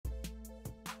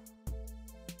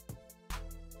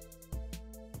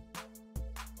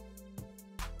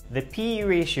The PE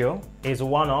ratio is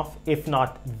one of, if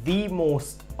not the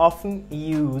most often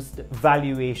used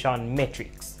valuation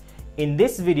metrics. In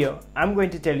this video, I'm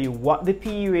going to tell you what the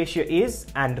PE ratio is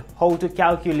and how to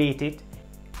calculate it,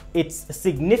 its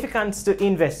significance to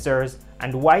investors,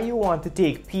 and why you want to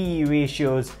take PE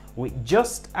ratios with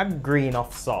just a grain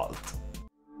of salt.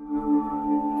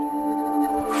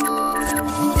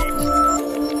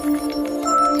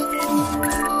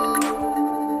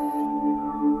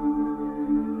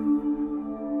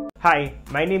 Hi,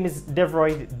 my name is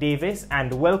Devroy Davis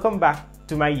and welcome back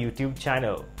to my YouTube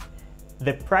channel.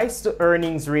 The price to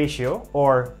earnings ratio,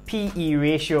 or PE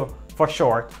ratio for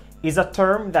short, is a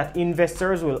term that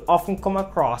investors will often come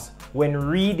across when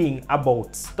reading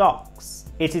about stocks.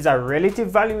 It is a relative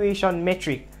valuation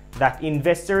metric that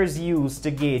investors use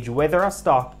to gauge whether a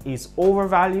stock is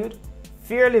overvalued,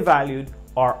 fairly valued,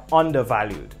 or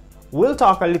undervalued. We'll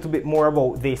talk a little bit more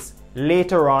about this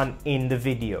later on in the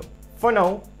video. For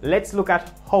now, let's look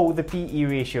at how the PE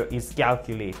ratio is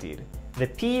calculated. The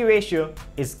PE ratio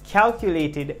is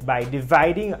calculated by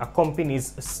dividing a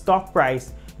company's stock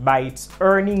price by its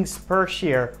earnings per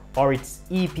share, or its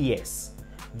EPS.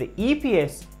 The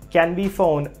EPS can be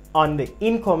found on the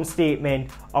income statement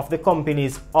of the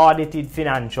company's audited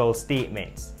financial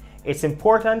statements. It's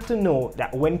important to note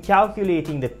that when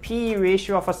calculating the PE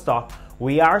ratio of a stock,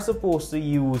 we are supposed to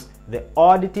use the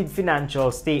audited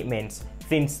financial statements,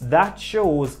 since that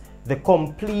shows the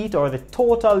complete or the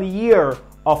total year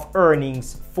of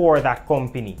earnings for that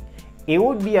company. It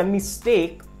would be a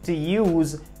mistake to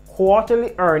use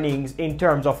quarterly earnings in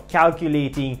terms of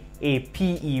calculating a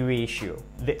PE ratio.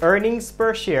 The earnings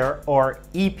per share, or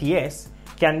EPS,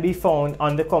 can be found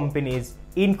on the company's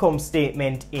income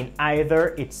statement in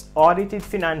either its audited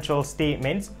financial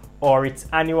statements or its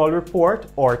annual report,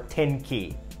 or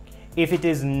 10K. If it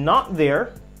is not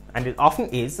there, and it often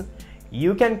is,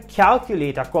 you can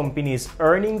calculate a company's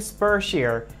earnings per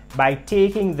share by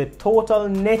taking the total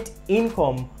net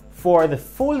income for the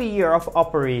full year of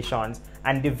operations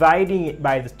and dividing it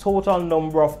by the total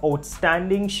number of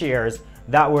outstanding shares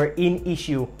that were in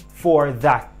issue for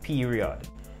that period.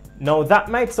 Now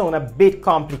that might sound a bit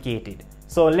complicated,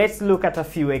 so let's look at a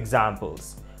few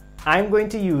examples. I'm going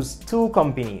to use two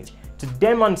companies to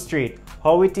demonstrate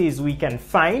how it is we can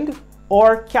find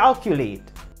or calculate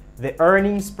the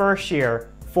earnings per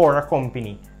share for a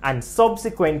company and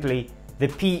subsequently the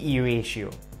PE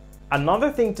ratio.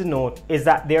 Another thing to note is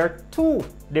that there are two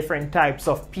different types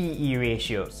of PE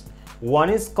ratios.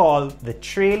 One is called the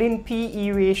trailing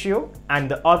PE ratio and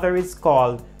the other is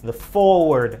called the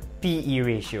forward PE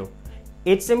ratio.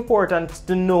 It's important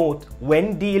to note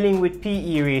when dealing with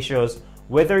PE ratios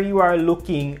whether you are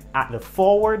looking at the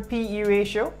forward PE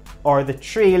ratio or the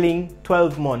trailing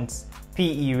 12 months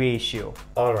PE ratio.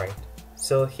 Alright,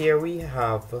 so here we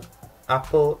have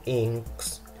Apple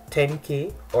Inc.'s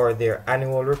 10K, or their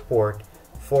annual report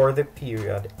for the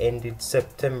period ended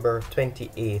September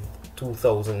 28th,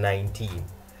 2019.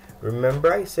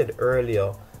 Remember I said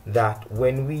earlier that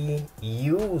when we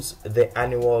use the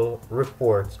annual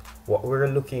report, what we're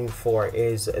looking for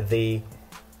is the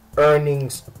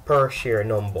earnings per share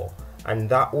number, and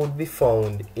that would be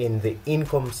found in the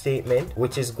income statement,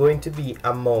 which is going to be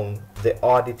among the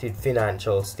audited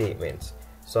financial statements.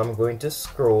 So I'm going to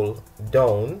scroll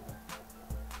down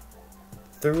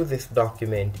through this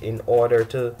document in order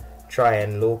to try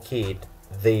and locate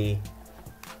the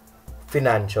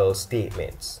financial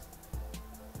statements.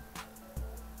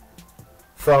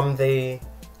 From the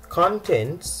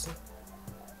contents,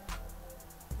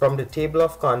 from the table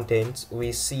of contents,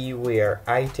 we see where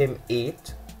item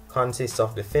 8 consists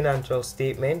of the financial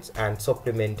statements and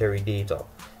supplementary data.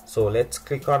 So let's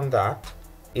click on that.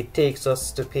 It takes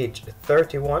us to page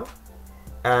 31,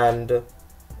 and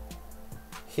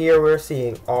here we're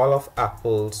seeing all of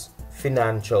Apple's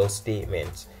financial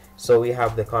statements. So we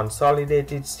have the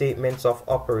consolidated statements of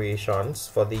operations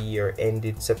for the year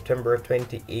ended September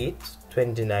 28,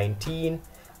 2019,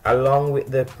 along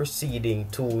with the preceding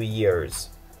 2 years.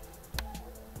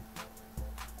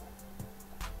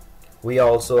 We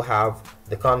also have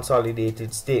the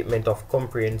consolidated statement of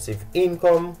comprehensive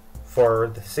income for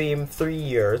the same 3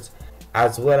 years,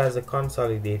 as well as the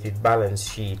consolidated balance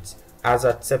sheets as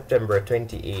at September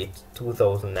 28,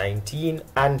 2019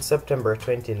 and September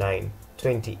 29,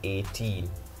 2018.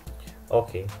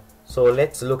 Okay, so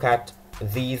let's look at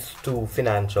these two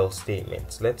financial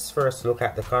statements. Let's first look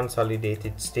at the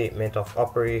consolidated statement of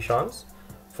operations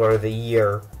for the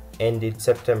year ended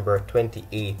September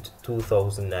 28,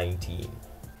 2019.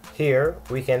 Here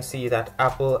we can see that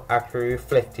Apple actually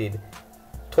reflected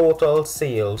total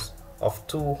sales of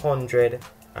 $200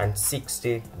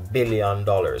 billion.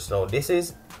 Now this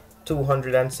is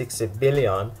 260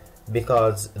 billion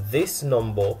because this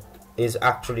number is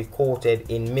actually quoted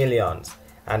in millions.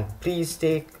 And please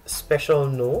take special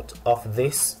note of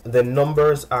this. The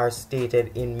numbers are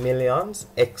stated in millions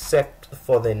except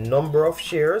for the number of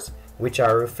shares, which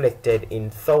are reflected in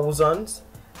thousands,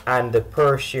 and the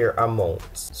per share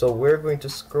amounts. So we're going to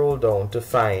scroll down to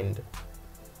find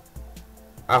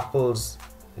Apple's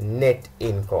net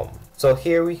income. So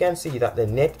here we can see that the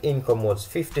net income was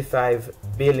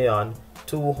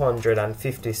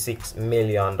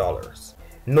 $55,256,000,000.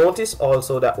 Notice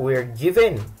also that we're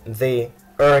given the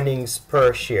earnings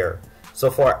per share.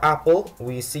 So for Apple,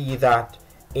 we see that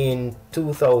in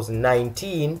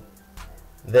 2019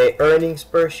 the earnings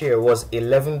per share was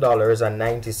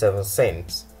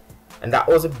 $11.97, and that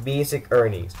was a basic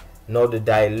earnings. Now the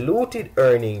diluted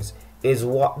earnings is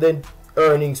what the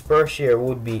earnings per share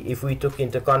would be if we took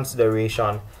into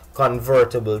consideration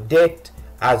convertible debt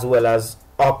as well as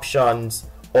options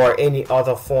or any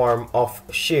other form of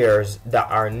shares that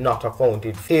are not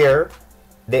accounted for. Here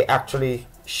they actually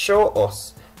show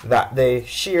us that the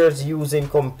shares used in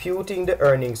computing the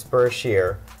earnings per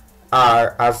share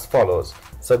are as follows.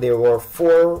 So there were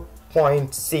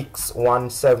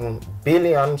 4.617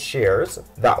 billion shares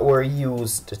that were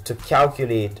used to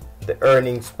calculate the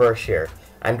earnings per share,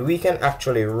 and we can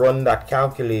actually run that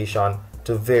calculation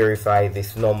to verify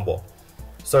this number.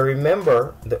 So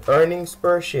remember, the earnings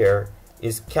per share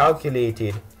is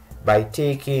calculated by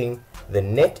taking the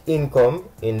net income.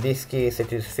 In this case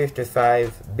it is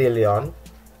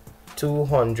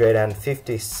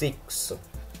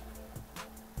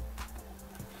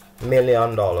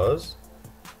 $55,256,000,000,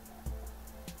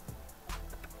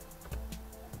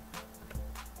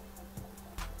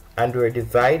 and we're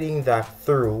dividing that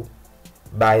through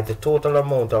by the total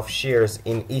amount of shares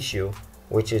in issue,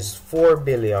 which is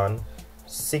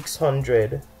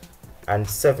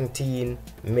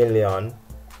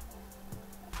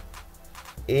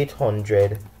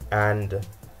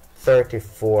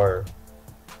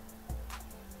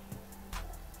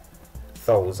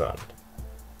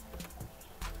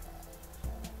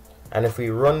And if we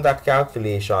run that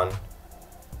calculation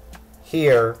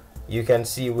here, you can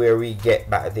see where we get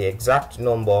back the exact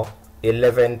number,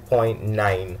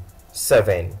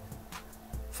 11.97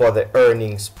 for the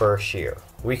earnings per share.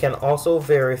 We can also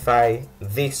verify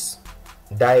this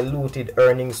diluted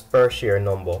earnings per share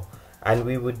number, and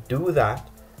we would do that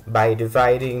by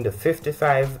dividing the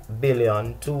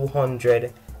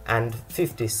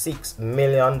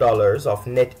 $55,256,000,000 of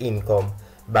net income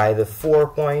by the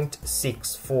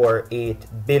 4.648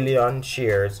 billion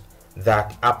shares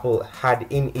that Apple had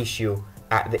in issue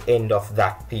at the end of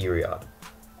that period.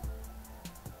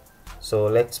 So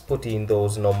let's put in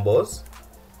those numbers,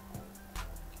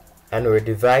 and we're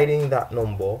dividing that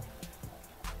number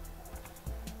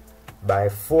by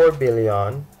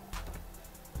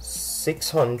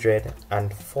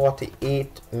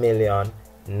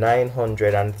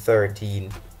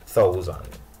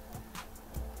 4,648,913,000.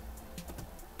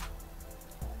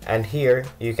 And here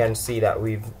you can see that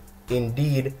we've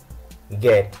indeed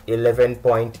get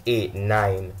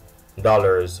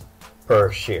 $11.89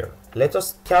 per share. Let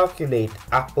us calculate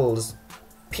Apple's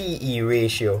PE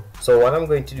ratio. So what I'm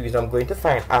going to do is I'm going to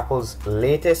find Apple's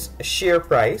latest share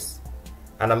price,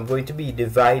 and I'm going to be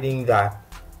dividing that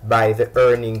by the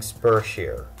earnings per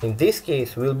share. In this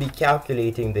case, we'll be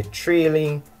calculating the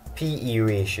trailing PE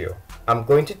ratio. I'm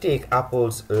going to take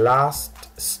Apple's last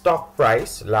stock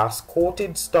price, last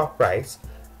quoted stock price,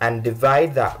 and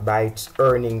divide that by its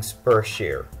earnings per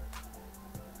share.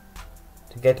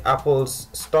 To get Apple's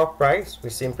stock price,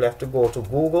 we simply have to go to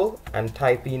Google and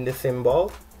type in the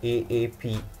symbol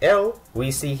AAPL. We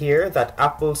see here that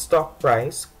Apple's stock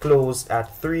price closed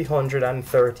at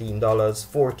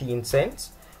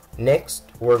 $313.14. Next,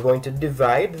 we're going to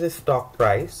divide the stock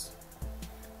price,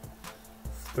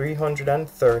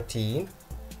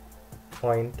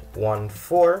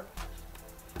 313.14,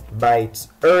 by its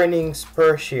earnings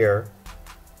per share,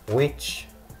 which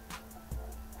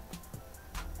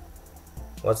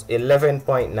was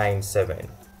 11.97.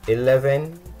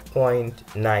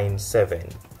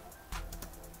 11.97.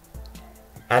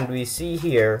 And we see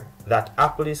here that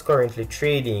Apple is currently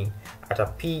trading at a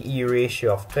PE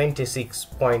ratio of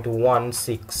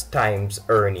 26.16 times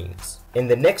earnings. In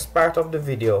the next part of the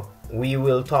video, we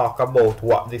will talk about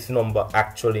what this number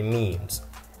actually means.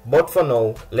 But for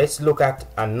now, let's look at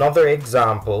another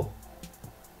example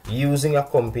using a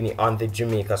company on the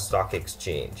Jamaica Stock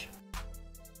Exchange.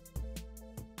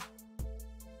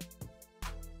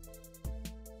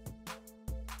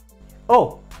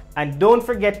 Oh, And don't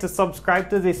forget to subscribe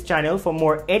to this channel for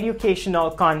more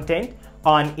educational content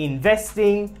on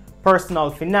investing, personal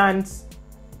finance,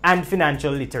 and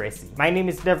financial literacy. My name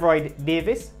is Devroy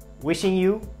Davis, wishing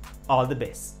you all the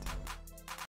best.